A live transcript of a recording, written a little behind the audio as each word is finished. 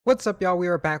What's up, y'all? We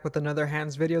are back with another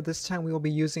hands video. This time we will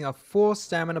be using a full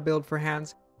stamina build for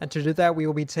hands, and to do that we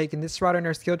will be taking this route in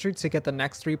our skill tree to get the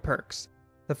next 3 perks.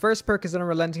 The first perk is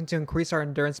Unrelenting to increase our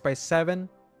endurance by 7.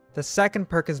 The second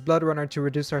perk is Blood Runner to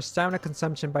reduce our stamina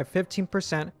consumption by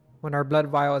 15% when our blood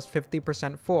vial is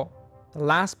 50% full. The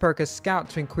last perk is Scout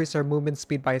to increase our movement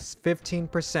speed by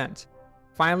 15%.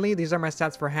 Finally, these are my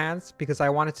stats for hands because I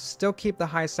wanted to still keep the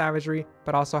high savagery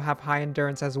but also have high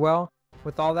endurance as well.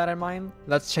 With all that in mind,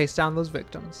 let's chase down those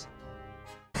victims.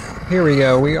 Here we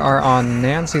go, we are on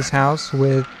Nancy's house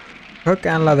with Hook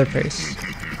and Leatherface.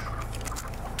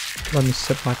 Let me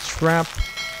set my trap.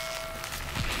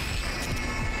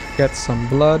 Get some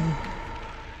blood.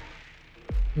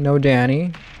 No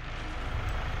Danny.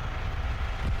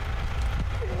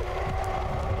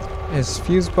 Is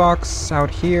fuse box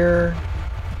out here?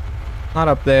 Not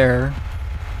up there.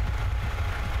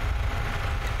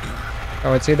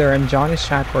 Oh, it's either in Johnny's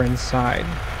shack or inside.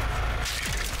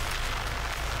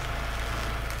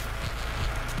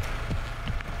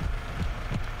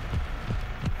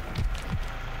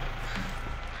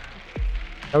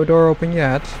 No door open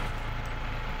yet.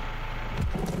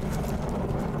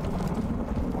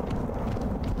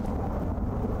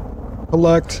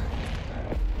 Collect.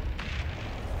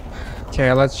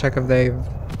 Okay, let's check if they've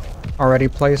already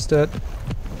placed it.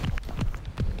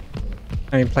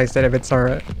 I mean, placed it if it's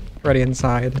already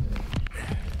inside.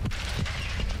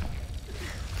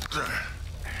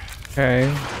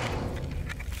 Okay.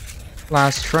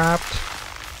 Last trapped.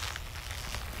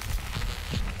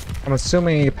 I'm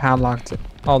assuming he padlocked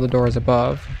all the doors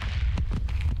above.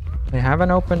 They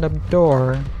haven't opened a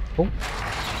door. Oh.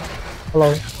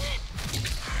 Hello.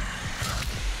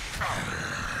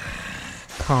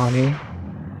 Connie.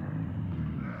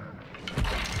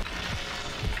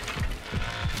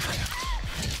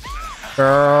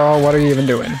 Girl, what are you even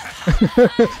doing?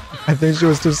 I think she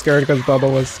was too scared because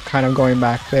Bubba was kind of going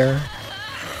back there.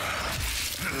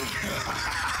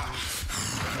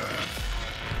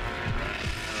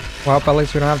 Well, at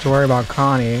least we don't have to worry about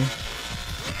Connie.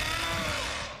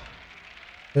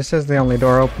 This is the only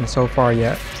door open so far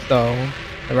yet, though.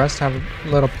 The rest have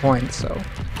little points, so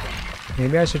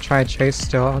maybe I should try Chase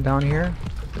still down here.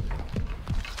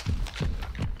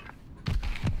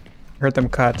 Heard them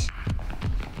cut.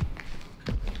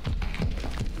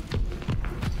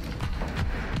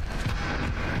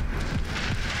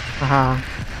 Haha,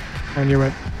 I knew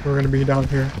it. We were gonna be down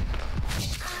here.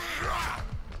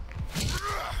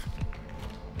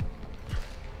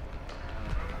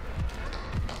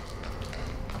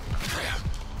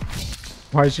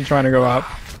 Why is she trying to go up?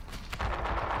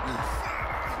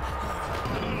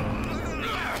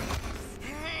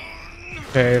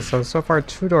 Okay, so far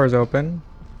 2 doors open.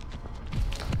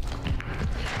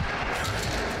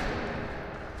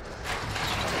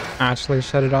 Ashley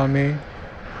shut it on me.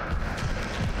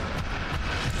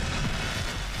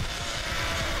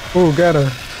 Ooh, get her.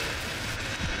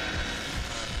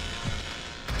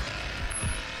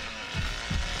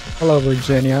 Hello,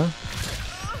 Virginia.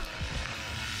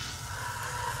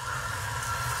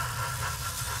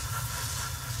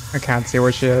 I can't see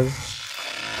where she is.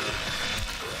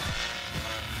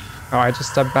 Oh, I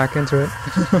just stepped back into it.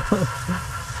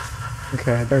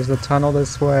 Okay, there's the tunnel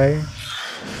this way.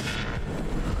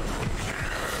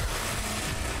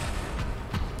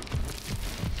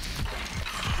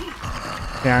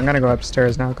 Yeah, I'm gonna go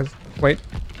upstairs now because... Wait,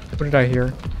 what did I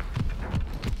hear?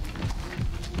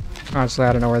 Actually,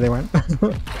 I don't know where they went.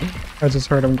 I just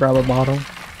heard him grab a bottle.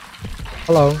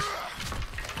 Hello.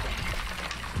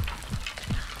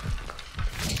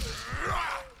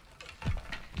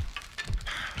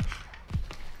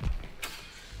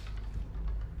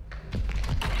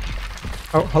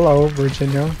 Oh, hello,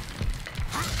 Virginia.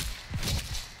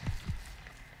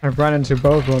 I've run into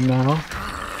both of them now.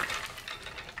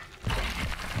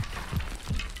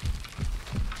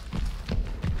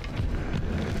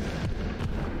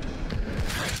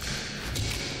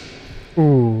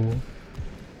 Ooh.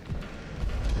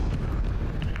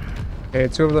 Okay,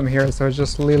 2 of them here, so it's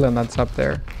just Leland that's up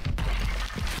there.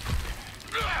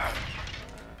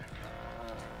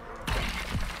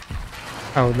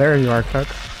 Oh, there you are, Cook.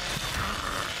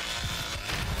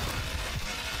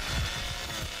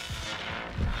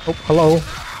 Oh, hello.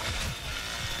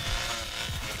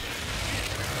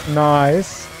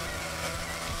 Nice.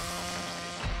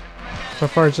 So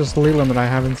far it's just Leland that I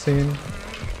haven't seen.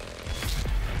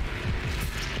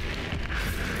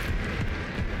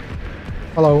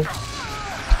 Hello.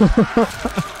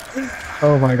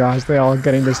 Oh my gosh, they all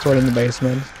getting destroyed in the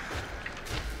basement.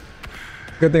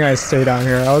 Good thing I stayed down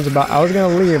here. I was gonna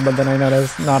leave, but then I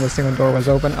noticed not a single door was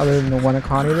open other than the one that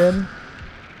Connie did.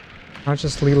 Not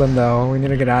just Leland though. We need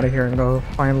to get out of here and go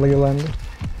find Leland.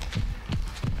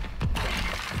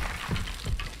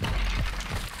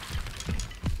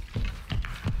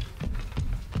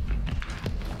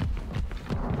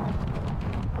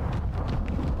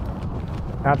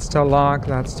 That's still locked.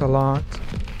 That's still locked.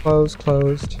 Closed.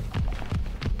 Closed.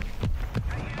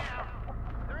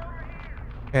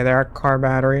 Okay, they're at car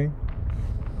battery.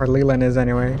 Or Leland is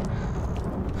anyway.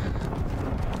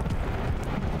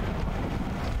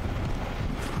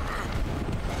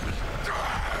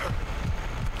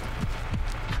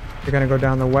 You're gonna go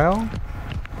down the well.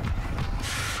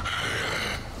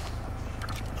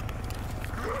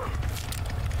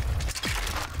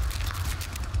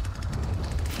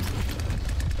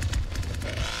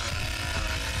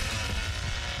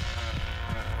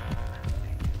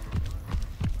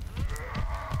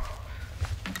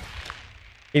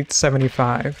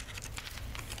 $875.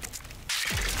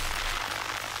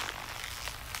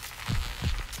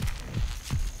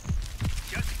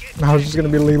 Now it's just gonna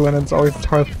be Leland. It's always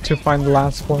hard to find the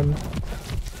last one.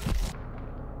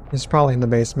 He's probably in the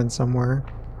basement somewhere.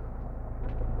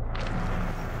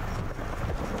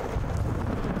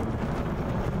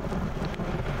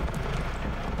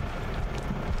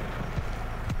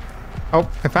 Oh,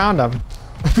 I found him.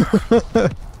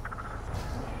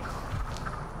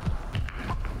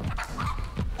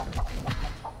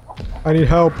 I need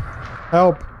help.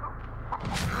 Help.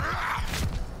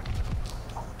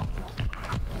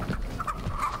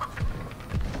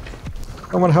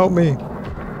 Someone help me.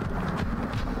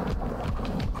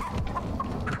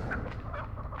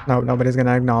 No, nobody's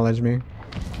gonna acknowledge me.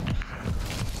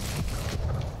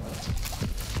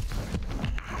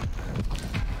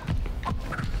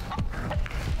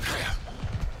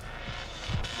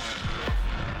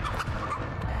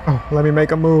 Oh, let me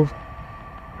make a move.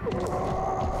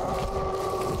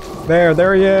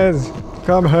 There he is.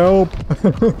 Come help.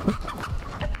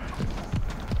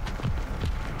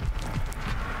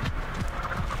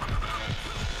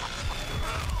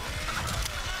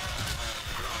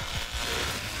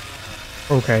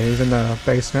 Okay, he's in the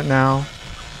basement now.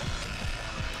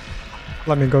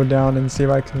 Let me go down and see if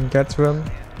I can get to him.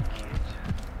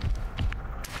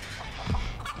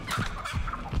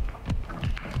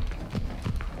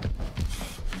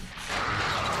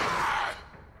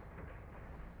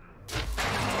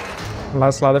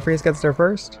 Unless Leatherface gets there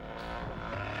first.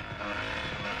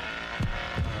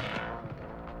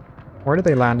 Where did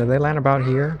they land? Did they land about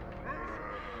here?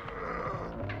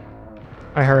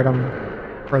 I heard him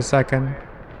for a second.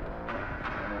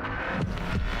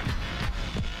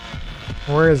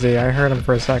 Where is he? I heard him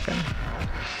for a second.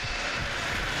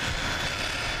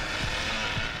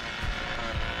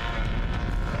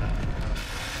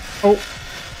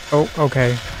 Oh,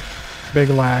 okay. Big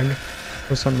lag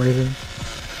for some reason.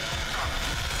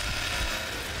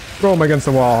 Throw him against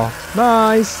the wall.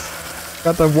 Nice!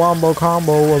 Got the wombo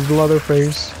combo of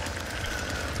Leatherface.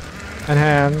 And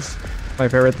hands. My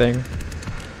favorite thing.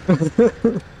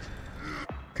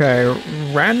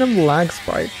 Okay, random lag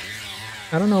spike.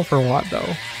 I don't know for what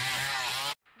though.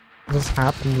 It just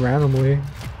happened randomly.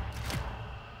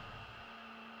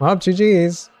 Well,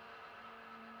 GG's.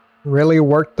 Really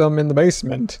worked them in the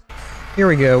basement. Here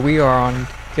we go, we are on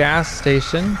gas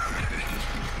station.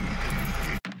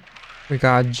 We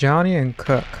got Johnny and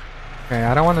Cook. Okay,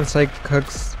 I don't want to take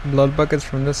Cook's blood buckets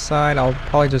from this side. I'll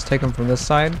probably just take them from this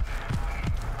side.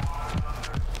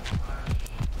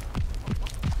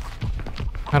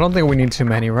 I don't think we need too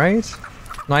many, right?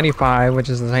 95, which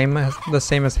is the same as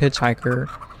Hitchhiker.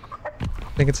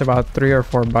 I think it's about 3 or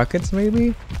 4 buckets,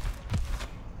 maybe.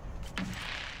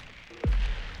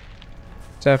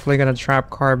 Definitely gonna trap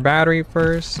car battery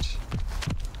first.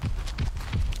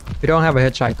 We don't have a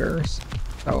Hitchhiker,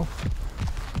 so.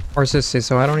 Or Sissy,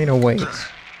 so I don't need to wait.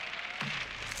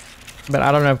 But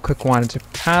I don't know if Cook wanted to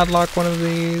padlock one of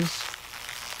these.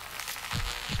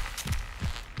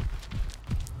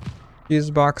 Fuse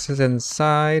boxes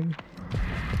inside.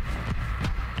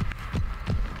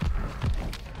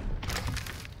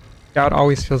 God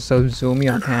always feels so zoomy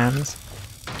on hands.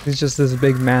 He's just this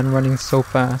big man running so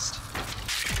fast.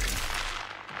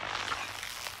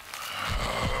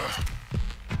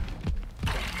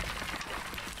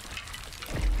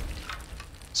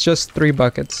 It's just 3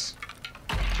 buckets.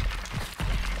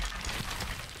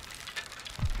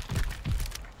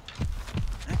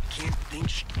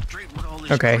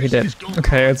 Okay, he did.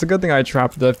 Okay, it's a good thing I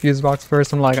trapped the fuse box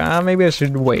first. I'm like, maybe I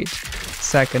should wait a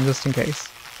second just in case.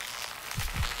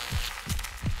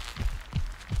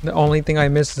 The only thing I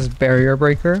missed is barrier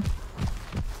breaker.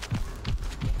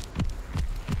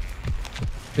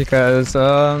 Because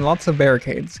lots of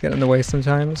barricades get in the way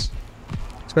sometimes.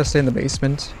 especially in the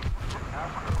basement.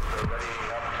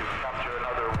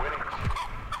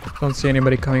 Don't see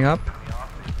anybody coming up.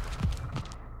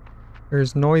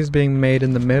 There's noise being made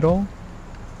in the middle.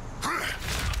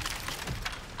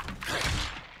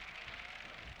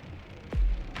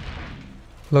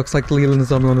 Looks like Leland's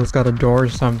the only one that's got a door or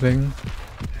something.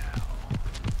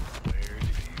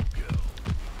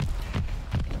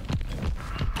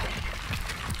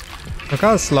 Look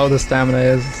how slow the stamina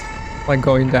is, like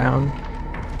going down.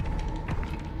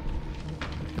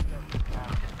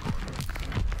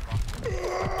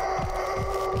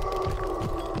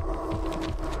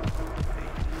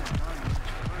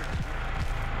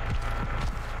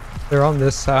 They're on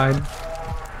this side.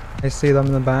 I see them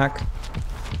in the back.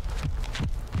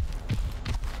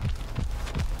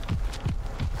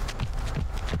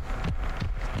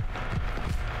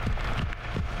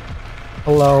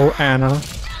 Hello, Anna.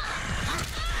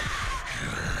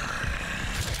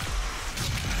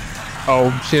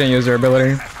 Oh, she didn't use her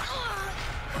ability.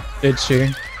 Did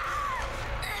she?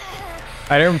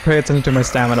 I didn't pay attention to my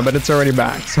stamina, but it's already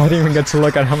back, so I didn't even get to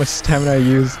look at how much stamina I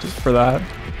used for that.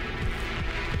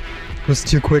 It was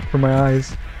too quick for my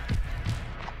eyes.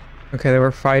 Okay, they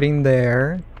were fighting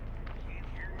there.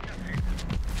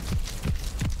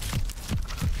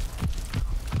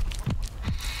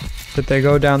 Did they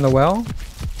go down the well?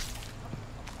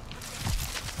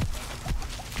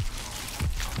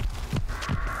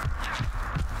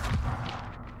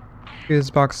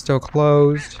 Fuse box still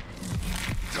closed.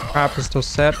 Trap is still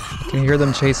set. I can hear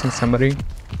them chasing somebody.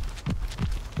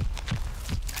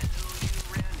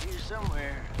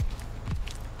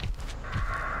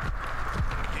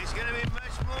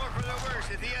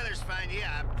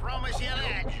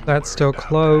 That's still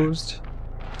closed.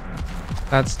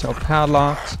 That's still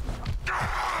padlocked.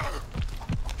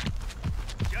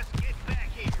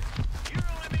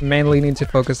 Mainly need to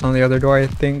focus on the other door, I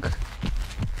think.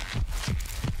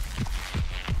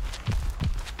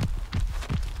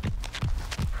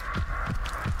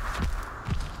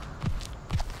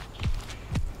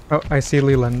 Oh, I see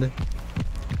Leland.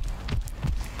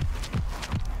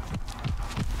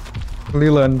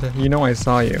 Leland, you know I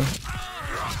saw you.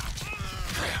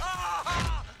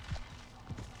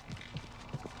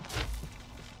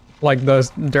 Like,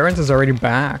 the endurance is already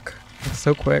back. It's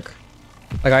so quick.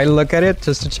 Like, I look at it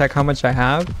just to check how much I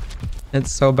have.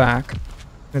 It's so back.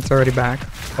 It's already back.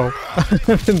 Oh, I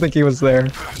didn't think he was there.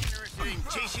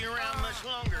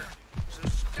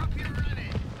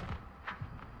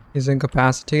 He's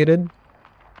incapacitated.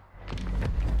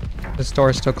 The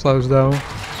store's still closed though.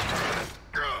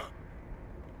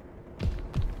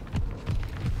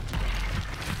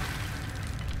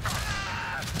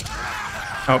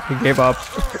 Oh, he gave up.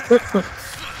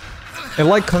 It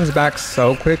like comes back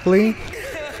so quickly.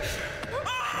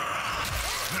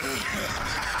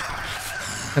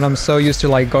 And I'm so used to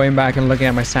like going back and looking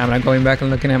at my stamina, going back and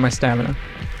looking at my stamina.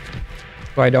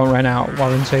 So I don't run out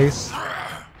while in chase.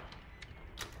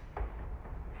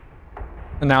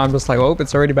 And now I'm just like, oh,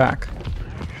 it's already back.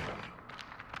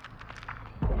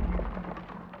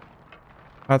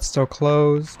 That's still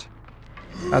closed.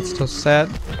 That's still set.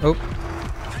 Oh.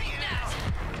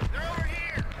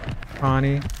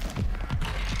 Connie.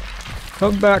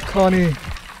 Come back, Connie.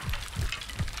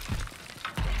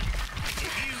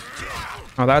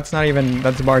 Oh, that's not even,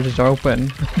 that's bar just open.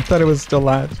 I thought it was still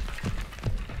latched.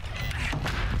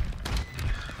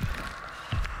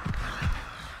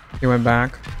 He went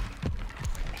back.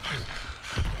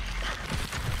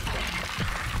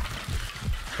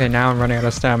 Okay, now I'm running out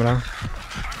of stamina.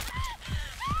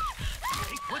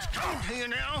 What's going to you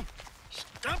now?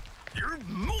 Stop! You're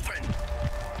moving.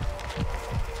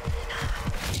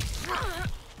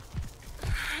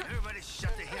 Everybody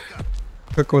shut the heck up.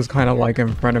 Cook was kind of like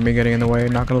in front of me, getting in the way,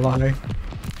 not gonna lie.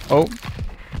 Oh.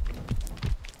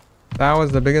 That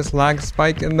was the biggest lag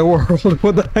spike in the world.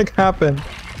 What the heck happened?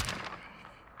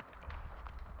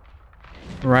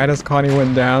 Right as Connie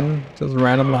went down, just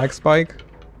random lag spike.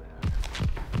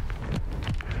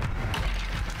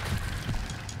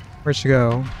 Where'd she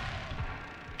go?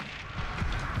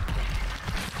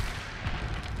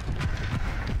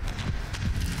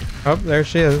 Oh, there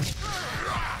she is.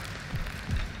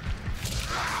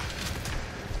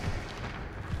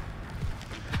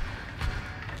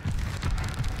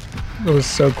 It was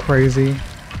so crazy.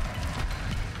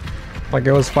 Like,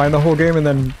 it was fine the whole game, and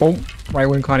then boom, right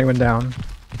when Connie went down.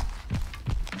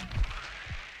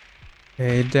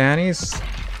 Okay, Danny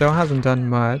still hasn't done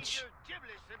much.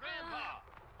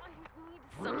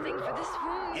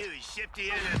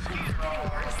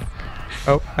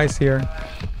 Oh, I see her.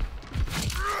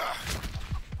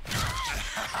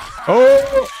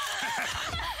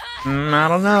 I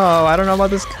don't know. I don't know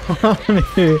about this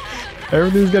colony.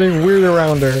 Everything's getting weird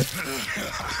around her.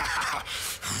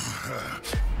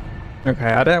 Okay,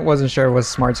 I wasn't sure it was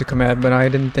smart to commit, but I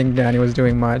didn't think Danny was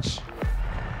doing much.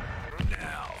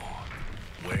 Now,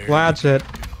 where? Latch it.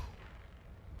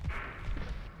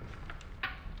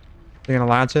 You gonna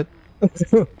latch it?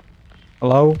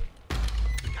 Hello?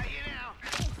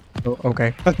 Oh,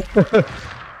 okay.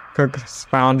 Cook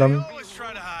found him. Always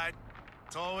try to hide.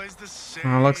 It's always the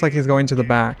same. Looks like he's going to the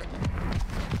back.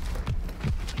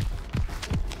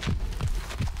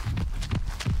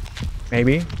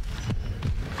 Maybe.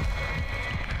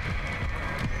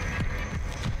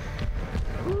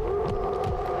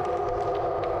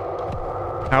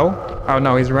 No? Oh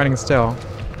no, he's running still.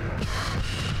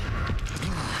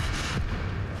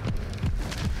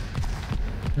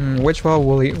 Which well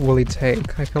will he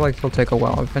take? I feel like he'll take a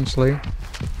well eventually.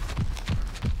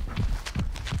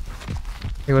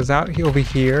 He was out, he'll be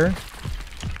here.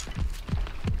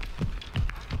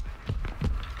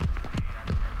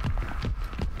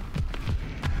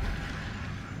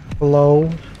 Hello?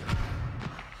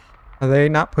 Are they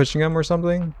not pushing him or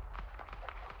something?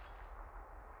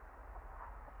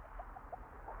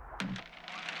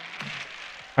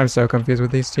 I'm so confused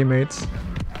with these teammates.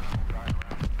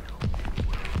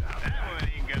 That one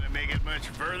ain't gonna make it much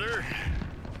further.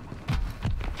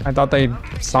 I thought they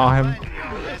saw him.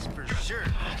 That's for sure.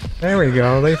 There we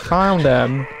go, they found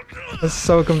him. I was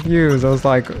so confused. I was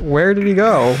like, where did he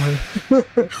go?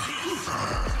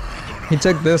 He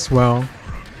took this well.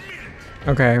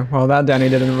 Okay, well that Danny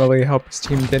didn't really help his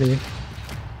team, did he?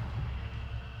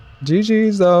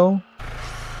 GG's though.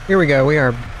 Here we go, we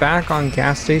are back on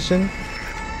gas station.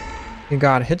 We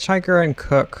got Hitchhiker and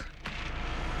Cook.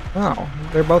 Oh,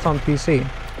 they're both on PC.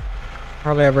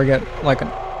 Hardly ever get like an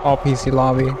all PC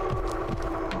lobby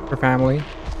for family.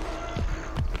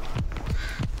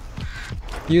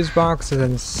 Fuse box is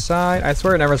inside. I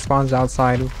swear it never spawns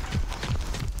outside.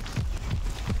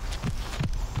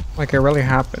 Like it really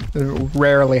happens. It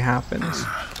rarely happens.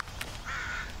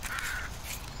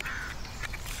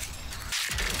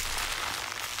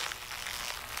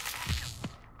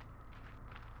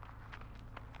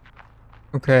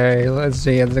 Okay, let's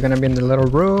see. Is it gonna be in the little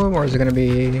room or is it gonna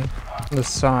be on the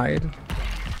side?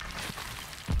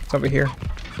 It's over here.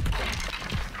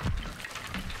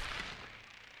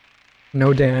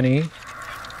 No Danny.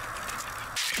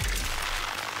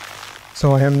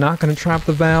 So I am not gonna trap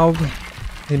the valve.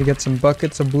 Need to get some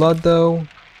buckets of blood though.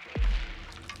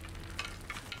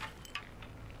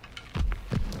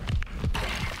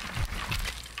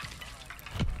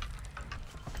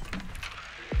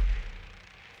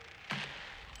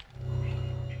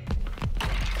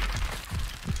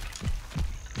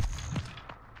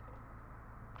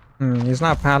 He's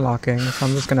not padlocking, so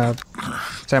I'm just gonna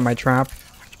set my trap.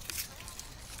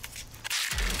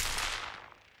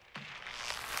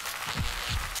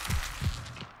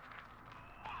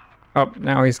 Oh,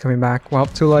 now he's coming back. Well,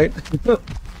 too late.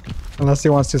 Unless he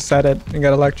wants to set it and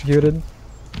get electrocuted.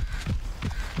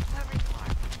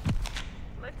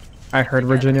 I heard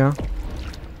Virginia.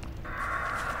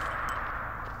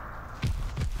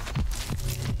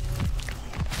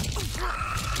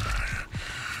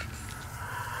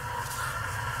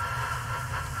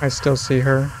 I still see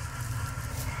her.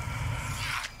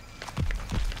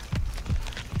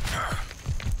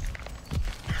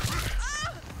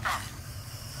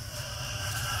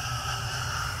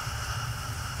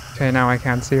 Okay, now I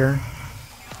can't see her.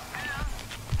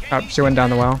 Oh, she went down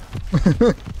the well. If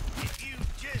you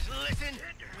just listened,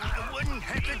 I wouldn't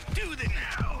have to do this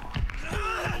now.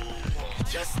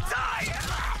 Just die.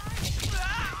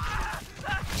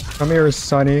 Come here,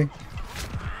 Sonny.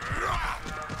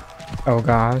 Oh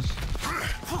gosh.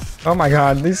 Oh my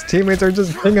god, these teammates are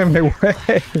just pinging me away.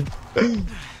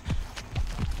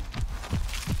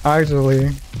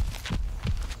 Actually.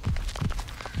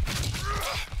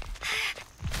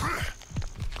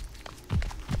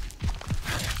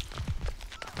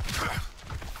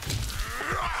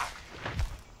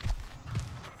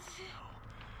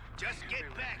 Just get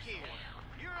back here.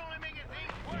 You're only making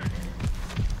things worse.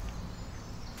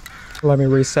 Let me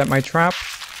reset my trap.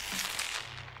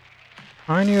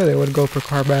 I knew they would go for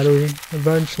car battery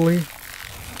eventually.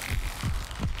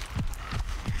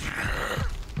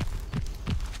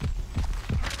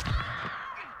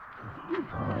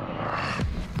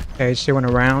 Okay, she went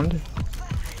around.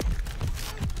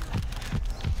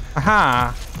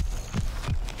 Aha!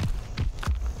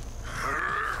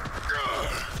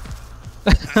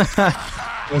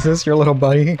 Was this your little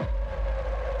buddy?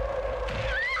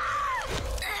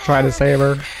 Try to save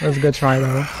her. That was a good try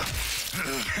though.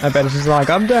 I bet she's like,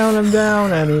 I'm down,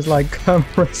 and he's like, come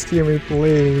rescue me,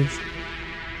 please.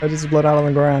 I just bled out on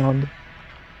the ground.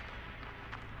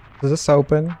 Is this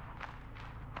open?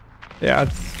 Yeah,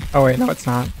 it's... Oh wait, no it's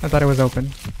not. I thought it was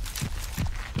open.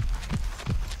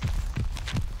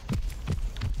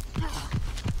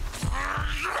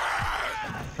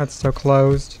 That's still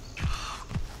closed.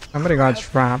 Somebody got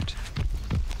trapped.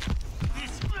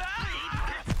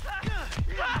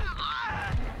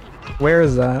 Where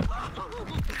is that?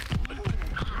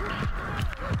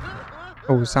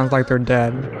 Oh, sounds like they're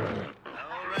dead.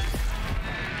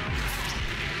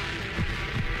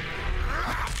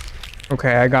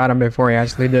 Okay, I got him before he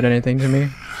actually did anything to me.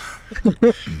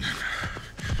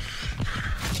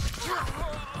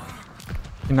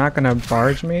 You're not gonna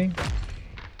barge me?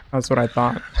 That's what I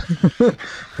thought. I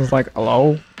was like,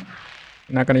 hello? You're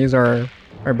not gonna use our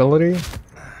ability?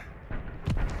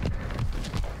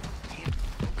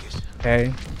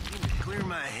 Okay. Clear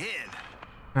my head.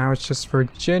 Now it's just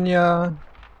Virginia.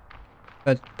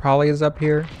 That probably is up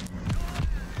here.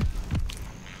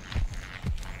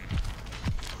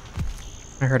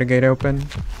 I heard a gate open.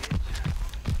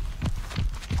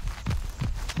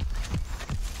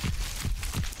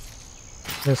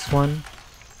 This one.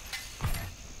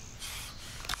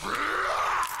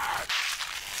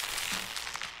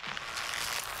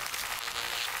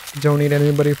 Don't need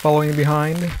anybody following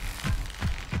behind.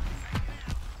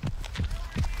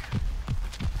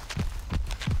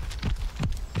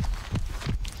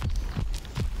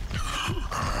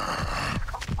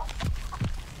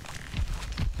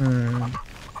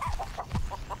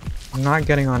 I'm not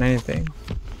getting on anything.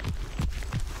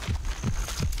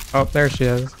 Oh, there she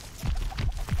is.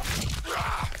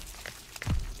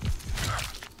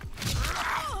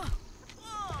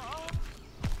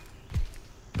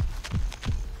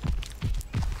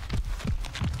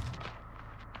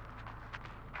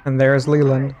 And there's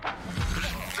Leland.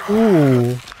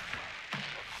 Ooh.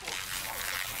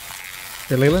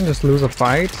 Did Leland just lose a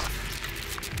fight?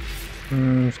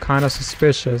 It's kind of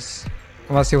suspicious.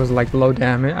 Unless he was like low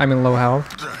damage, low health.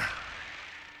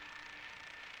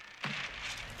 I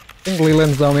think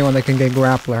Leland's the only one that can get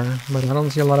grappler, but I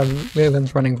don't see a lot of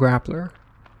Leland's running grappler.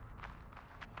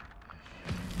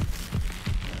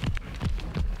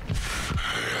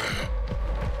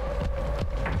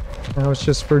 Now it's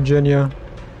just Virginia.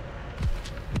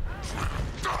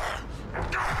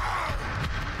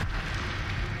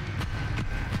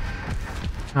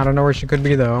 I don't know where she could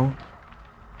be though.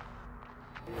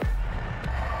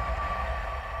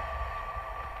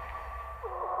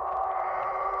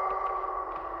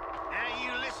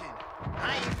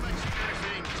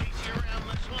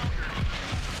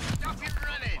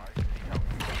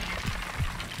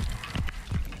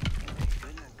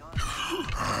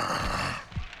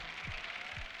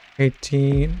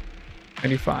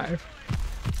 $18.95.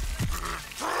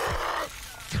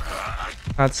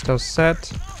 That's still set.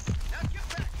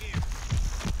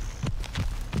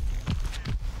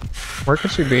 Where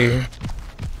could she be?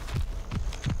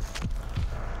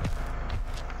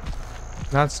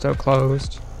 That's still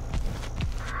closed.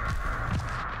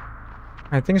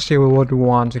 I think she would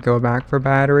want to go back for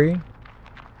battery.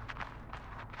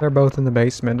 They're both in the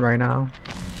basement right now.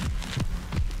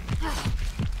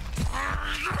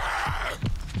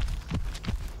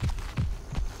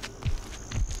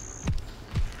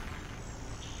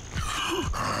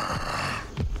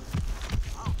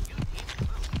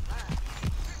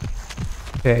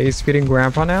 Okay, he's feeding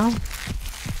Grandpa now.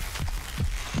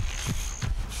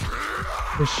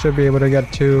 We should be able to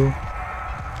get to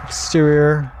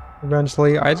exterior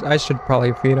eventually. I should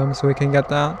probably feed him so we can get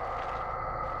that.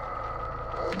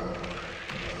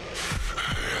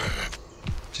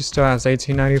 She still has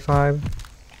 $18.95.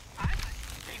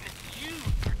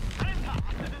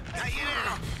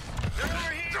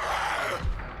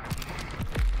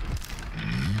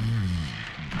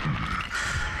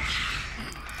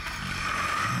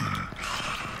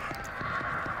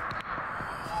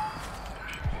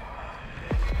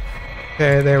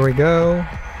 Okay, there we go.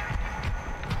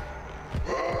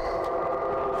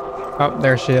 Oh,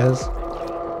 there she is.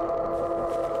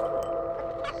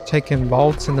 Taking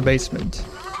vaults in the basement.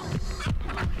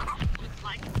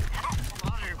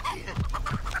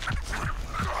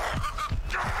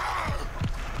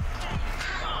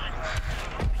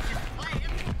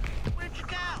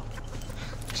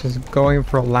 She's going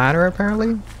for a ladder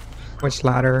apparently. Which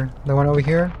ladder? The one over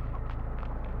here?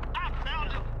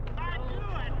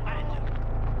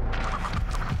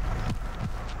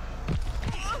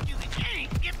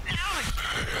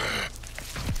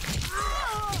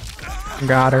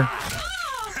 Got her.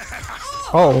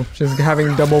 Oh, she's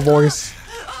having double voice.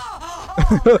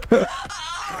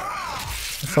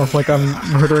 Sounds like I'm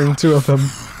murdering 2 of them.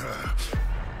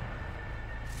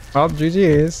 Oh,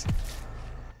 GG's.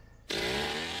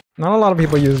 Not a lot of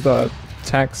people use the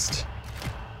text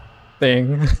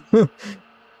thing.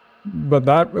 But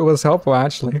that was helpful,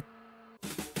 actually.